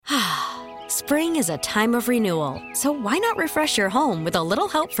Spring is a time of renewal, so why not refresh your home with a little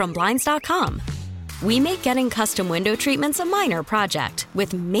help from Blinds.com? We make getting custom window treatments a minor project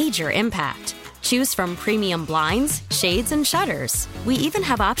with major impact. Choose from premium blinds, shades, and shutters. We even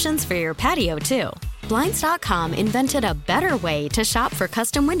have options for your patio, too. Blinds.com invented a better way to shop for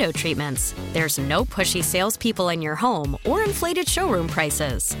custom window treatments. There's no pushy salespeople in your home or inflated showroom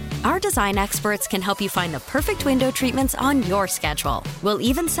prices. Our design experts can help you find the perfect window treatments on your schedule. We'll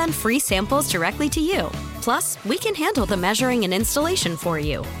even send free samples directly to you. Plus, we can handle the measuring and installation for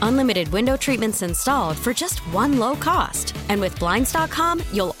you. Unlimited window treatments installed for just one low cost. And with Blinds.com,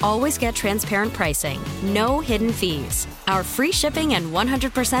 you'll always get transparent pricing. No hidden fees. Our free shipping and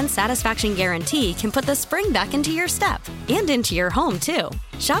 100% satisfaction guarantee can put the spring back into your step and into your home, too.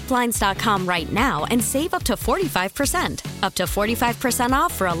 Shop Blinds.com right now and save up to 45%. Up to 45%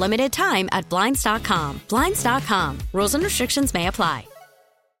 off for a limited time at Blinds.com. Blinds.com. Rules and restrictions may apply.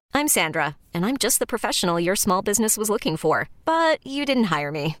 I'm Sandra, and I'm just the professional your small business was looking for. But you didn't hire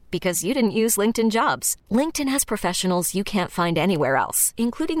me because you didn't use LinkedIn Jobs. LinkedIn has professionals you can't find anywhere else,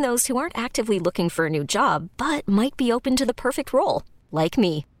 including those who aren't actively looking for a new job, but might be open to the perfect role, like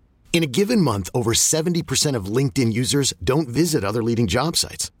me. In a given month, over 70% of LinkedIn users don't visit other leading job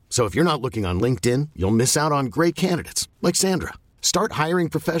sites. So if you're not looking on LinkedIn, you'll miss out on great candidates like Sandra. Start hiring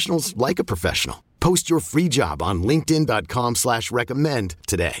professionals like a professional. Post your free job on linkedin.com/recommend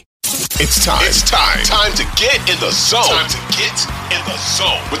today. It's time to get in the zone.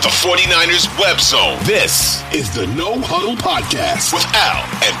 With the 49ers web zone. This is the No Huddle Podcast with Al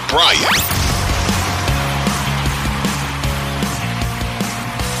and Brian.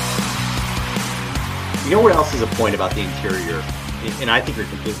 You know what else is a point about the interior? And I think you're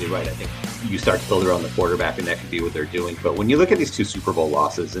completely right. I think you start to build around the quarterback, and that could be what they're doing. But when you look at these two Super Bowl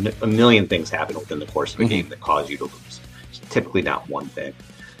losses, and a million things happen within the course of a game that cause you to lose. It's typically not one thing.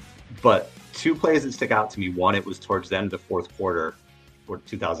 But two plays that stick out to me. One, it was towards the end of the fourth quarter for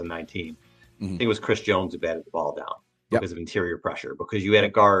 2019. I think it was Chris Jones who batted the ball down because of interior pressure, because you had a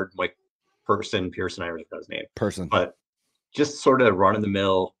guard like Pearson, I don't know his name. But just sort of run in the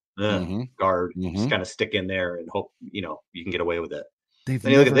mill, guard, just kind of stick in there and hope, you can get away with it. They've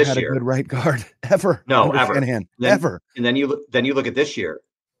then you look at this had year. A good right guard ever. No, ever. Ever. And then you look at this year.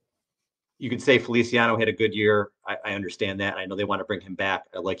 You could say Feliciano had a good year. I understand that. I know they want to bring him back.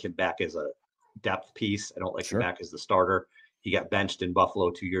 I like him back as a depth piece. I don't like him back as the starter. He got benched in Buffalo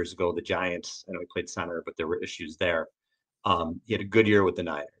 2 years ago, the Giants. I know he played center, but there were issues there. He had a good year with the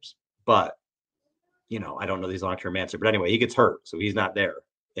Niners. But, I don't know these long-term answer. But anyway, he gets hurt, so he's not there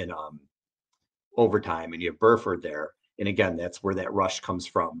in overtime. And you have Burford there. And again, that's where that rush comes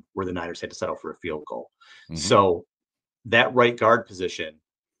from, where the Niners had to settle for a field goal. So that right guard position,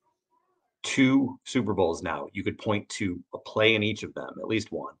 2 Super Bowls now, you could point to a play in each of them, at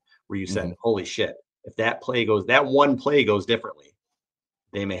least one, where you said, holy shit, if that one play goes differently,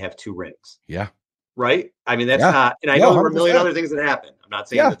 they may have 2 rings. Yeah. Right? I mean, that's not, and I know there were a million 100%. other things that happened. I'm not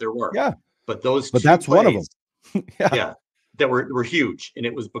saying that there weren't. Yeah. But those But 2 that's plays, one of them. that were huge. And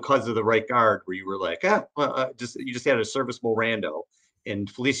it was because of the right guard where you were like, you just had a serviceable rando. And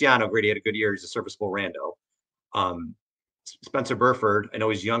Feliciano, great, he had a good year. He's a serviceable rando. Spencer Burford, I know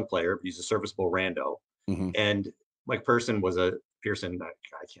he's a young player, but he's a serviceable rando. And Mike Pearson was I can't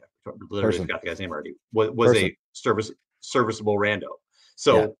literally forgot the guy's name already. Was a serviceable rando.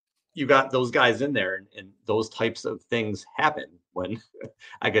 So you got those guys in there, and those types of things happen when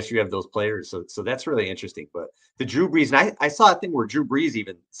I guess you have those players. So that's really interesting. But the Drew Brees, and I saw a thing where Drew Brees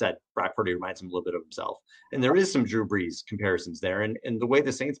even said Brock Purdy reminds him a little bit of himself. And there is some Drew Brees comparisons there. And the way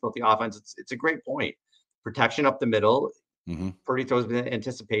the Saints built the offense, it's a great point. Protection up the middle. Purdy throws with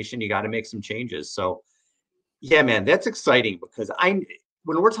anticipation. You got to make some changes. So, yeah, man, that's exciting, because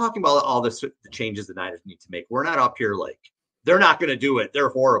when we're talking about all the changes the Niners need to make, we're not up here like, they're not going to do it, they're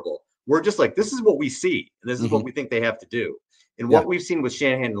horrible. We're just like, this is what we see, and this is what we think they have to do. And what we've seen with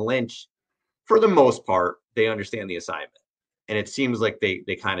Shanahan and Lynch, for the most part, they understand the assignment. And it seems like they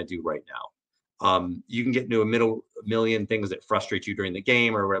kind of do right now. You can get into a million things that frustrate you during the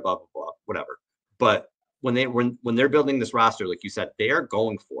game or blah, blah, blah, whatever. But when they're building this roster, like you said, they are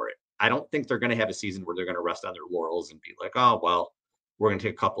going for it. I don't think they're going to have a season where they're going to rest on their laurels and be like, oh, well, we're going to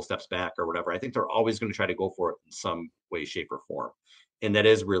take a couple steps back or whatever. I think they're always going to try to go for it in some way, shape, or form. And that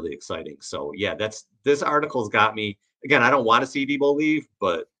is really exciting. So, yeah, this article's got me. Again, I don't want to see Debo leave,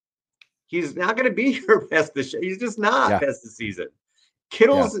 but he's not going to be here past the He's just not past the season.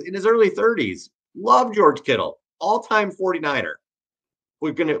 Kittle's in his early 30s. Love George Kittle. All-time 49er.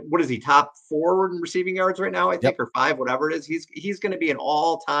 What is he, top 4 in receiving yards right now, I think, or 5, whatever it is. He's going to be an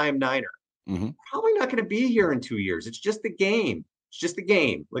all-time Niner. Probably not going to be here in 2 years. It's just the game.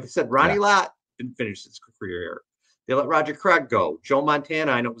 Like I said, Ronnie Lott didn't finish his career here. They let Roger Craig go. Joe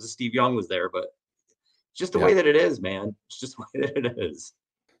Montana, I know it was Steve Young was there, but it's just the way that it is, man. It's just the way that it is.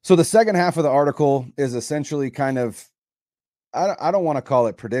 So the second half of the article is essentially kind of, I don't want to call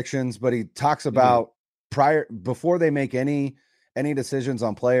it predictions, but he talks about before they make any decisions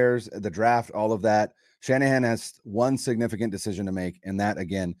on players, the draft, all of that. Shanahan has one significant decision to make, and that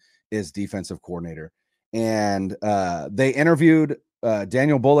again is defensive coordinator. And they interviewed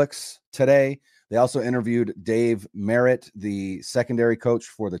Daniel Bullocks today. They also interviewed Dave Merritt, the secondary coach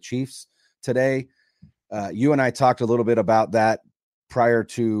for the Chiefs today. You and I talked a little bit about that prior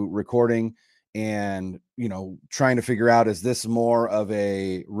to recording, and, you know, trying to figure out, is this more of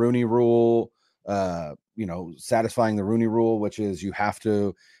a Rooney Rule, satisfying the Rooney Rule, which is you have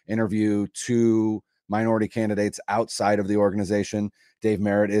to interview 2 minority candidates outside of the organization. Dave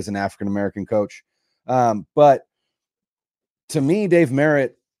Merritt is an African-American coach. But to me, Dave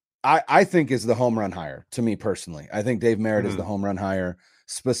Merritt, I think is the home run hire. To me personally, I think Dave Merritt is the home run hire,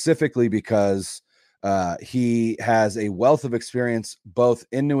 specifically because he has a wealth of experience both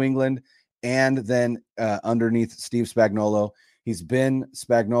in New England and then underneath Steve Spagnuolo. He's been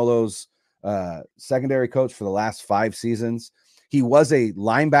Spagnuolo's secondary coach for the last 5 seasons. He was a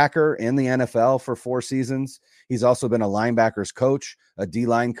linebacker in the NFL for 4 seasons. He's also been a linebackers coach, a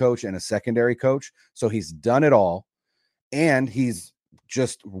D-line coach, and a secondary coach. So he's done it all. And he's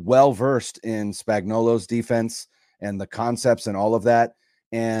just well-versed in Spagnuolo's defense and the concepts and all of that.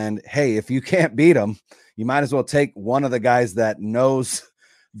 And hey, if you can't beat him, you might as well take one of the guys that knows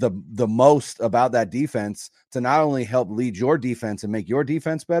the most about that defense to not only help lead your defense and make your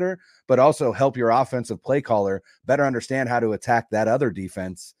defense better, but also help your offensive play caller better understand how to attack that other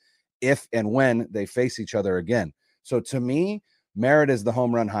defense if and when they face each other again. So to me, Merritt is the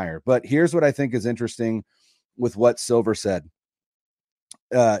home run hire. But here's what I think is interesting with what Silver said.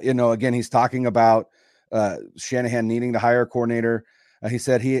 Again, he's talking about Shanahan needing to hire a coordinator. He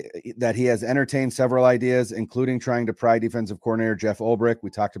said that he has entertained several ideas, including trying to pry defensive coordinator Jeff Ulbrich. We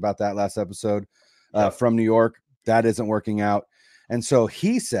talked about that last episode from New York. That isn't working out. And so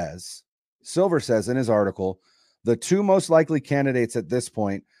Silver says in his article, the 2 most likely candidates at this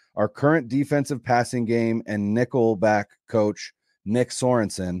point are current defensive passing game and nickelback coach Nick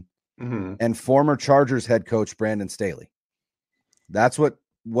Sorensen and former Chargers head coach Brandon Staley. That's what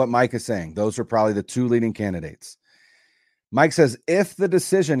Mike is saying. Those are probably the 2 leading candidates. Mike says, if the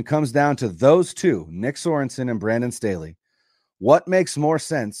decision comes down to those 2, Nick Sorensen and Brandon Staley, what makes more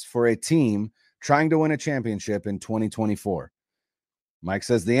sense for a team trying to win a championship in 2024? Mike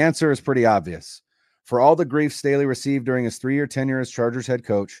says the answer is pretty obvious. For all the grief Staley received during his 3-year tenure as Chargers head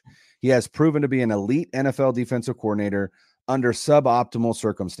coach, he has proven to be an elite NFL defensive coordinator under suboptimal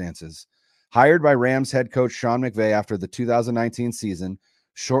circumstances. Hired by Rams head coach Sean McVay after the 2019 season,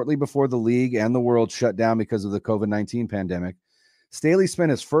 shortly before the league and the world shut down because of the COVID-19 pandemic, Staley spent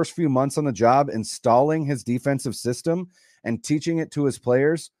his first few months on the job installing his defensive system and teaching it to his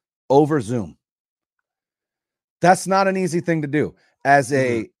players over Zoom. That's not an easy thing to do. As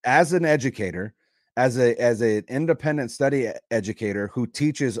an educator, as an independent study educator who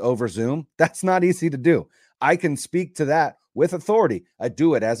teaches over Zoom, that's not easy to do. I can speak to that with authority. I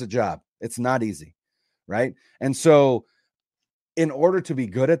do it as a job. It's not easy, right? And so in order to be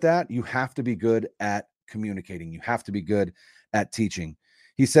good at that, you have to be good at communicating. You have to be good at teaching.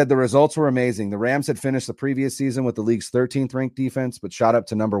 He said the results were amazing. The Rams had finished the previous season with the league's 13th ranked defense, but shot up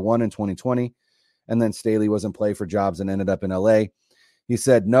to number 1 in 2020. And then Staley was in play for jobs and ended up in LA. He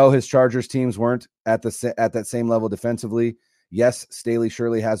said, no, his Chargers teams weren't at that same level defensively. Yes, Staley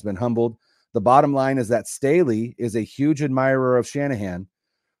surely has been humbled. The bottom line is that Staley is a huge admirer of Shanahan,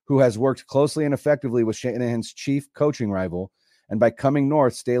 who has worked closely and effectively with Shanahan's chief coaching rival. And by coming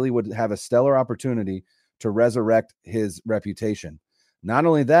north, Staley would have a stellar opportunity to resurrect his reputation. Not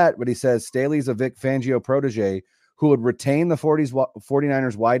only that, but he says Staley's a Vic Fangio protege who would retain the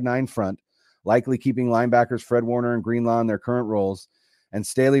 49ers wide 9 front, likely keeping linebackers Fred Warner and Greenlaw in their current roles. And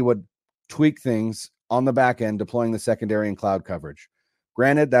Staley would tweak things on the back end, deploying the secondary and cloud coverage.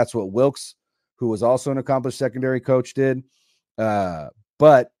 Granted, that's what Wilkes, who was also an accomplished secondary coach, did.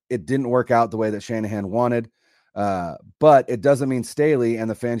 But it didn't work out the way that Shanahan wanted. But it doesn't mean Staley and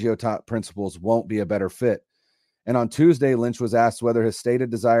the Fangio top principles won't be a better fit. And on Tuesday, Lynch was asked whether his stated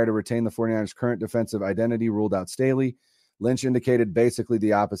desire to retain the 49ers' current defensive identity ruled out Staley. Lynch indicated basically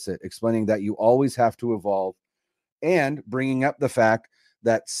the opposite, explaining that you always have to evolve and bringing up the fact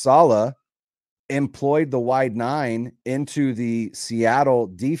that Saleh employed the wide 9 into the Seattle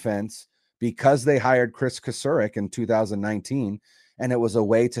defense because they hired Chris Kasurek in 2019, and it was a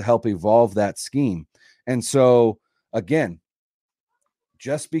way to help evolve that scheme. And so, again,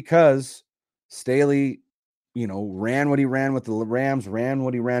 just because Staley, ran what he ran with the Rams, ran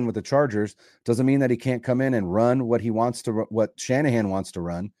what he ran with the Chargers, doesn't mean that he can't come in and run what Shanahan wants to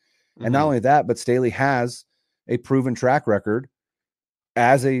run. Mm-hmm. And not only that, but Staley has a proven track record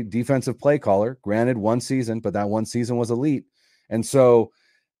as a defensive play caller. Granted, one season, but that one season was elite. And so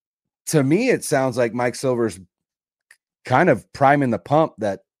to me, it sounds like Mike Silver's kind of priming the pump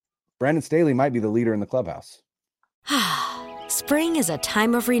that Brandon Staley might be the leader in the clubhouse. Spring is a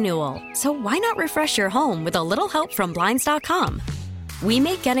time of renewal, so why not refresh your home with a little help from Blinds.com? We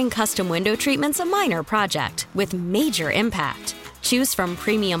make getting custom window treatments a minor project with major impact. Choose from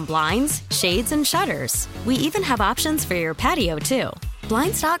premium blinds, shades, and shutters. We even have options for your patio, too.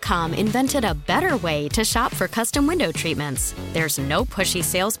 Blinds.com invented a better way to shop for custom window treatments. There's no pushy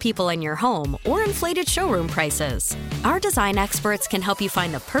salespeople in your home or inflated showroom prices. Our design experts can help you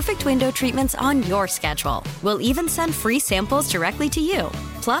find the perfect window treatments on your schedule. We'll even send free samples directly to you.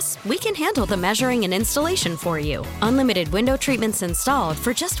 Plus, we can handle the measuring and installation for you. Unlimited window treatments installed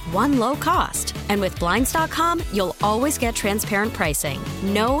for just one low cost. And with Blinds.com, you'll always get transparent pricing.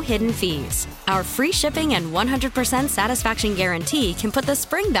 No hidden fees. Our free shipping and 100% satisfaction guarantee can put the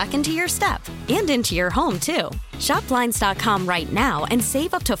spring back into your step and into your home, too. Shop Blinds.com right now and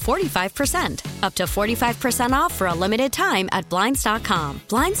save up to 45%. Up to 45% off for a limited time at Blinds.com.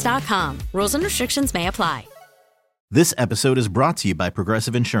 Blinds.com. Rules and restrictions may apply. This episode is brought to you by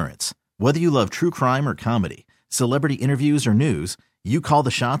Progressive Insurance. Whether you love true crime or comedy, celebrity interviews or news, you call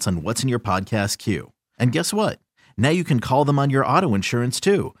the shots on what's in your podcast queue. And guess what? Now you can call them on your auto insurance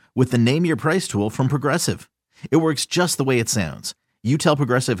too with the Name Your Price tool from Progressive. It works just the way it sounds. You tell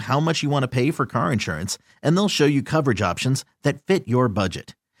Progressive how much you want to pay for car insurance, and they'll show you coverage options that fit your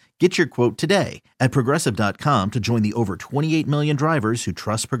budget. Get your quote today at Progressive.com to join the over 28 million drivers who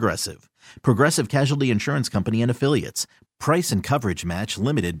trust Progressive. Progressive Casualty Insurance Company and Affiliates. Price and coverage match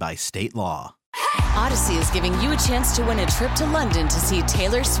limited by state law. Odyssey is giving you a chance to win a trip to London to see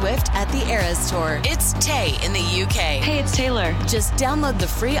Taylor Swift at the Eras Tour. It's Tay in the UK. Hey, it's Taylor. Just download the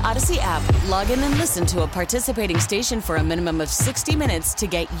free Odyssey app, log in and listen to a participating station for a minimum of 60 minutes to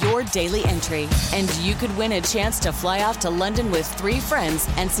get your daily entry. And you could win a chance to fly off to London with 3 friends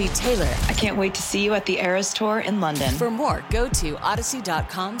and see Taylor. I can't wait to see you at the Eras Tour in London. For more, go to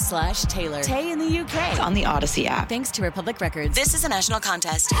odyssey.com/Taylor. Tay in the UK. It's on the Odyssey app. Thanks to Republic Records. This is a national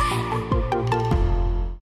contest.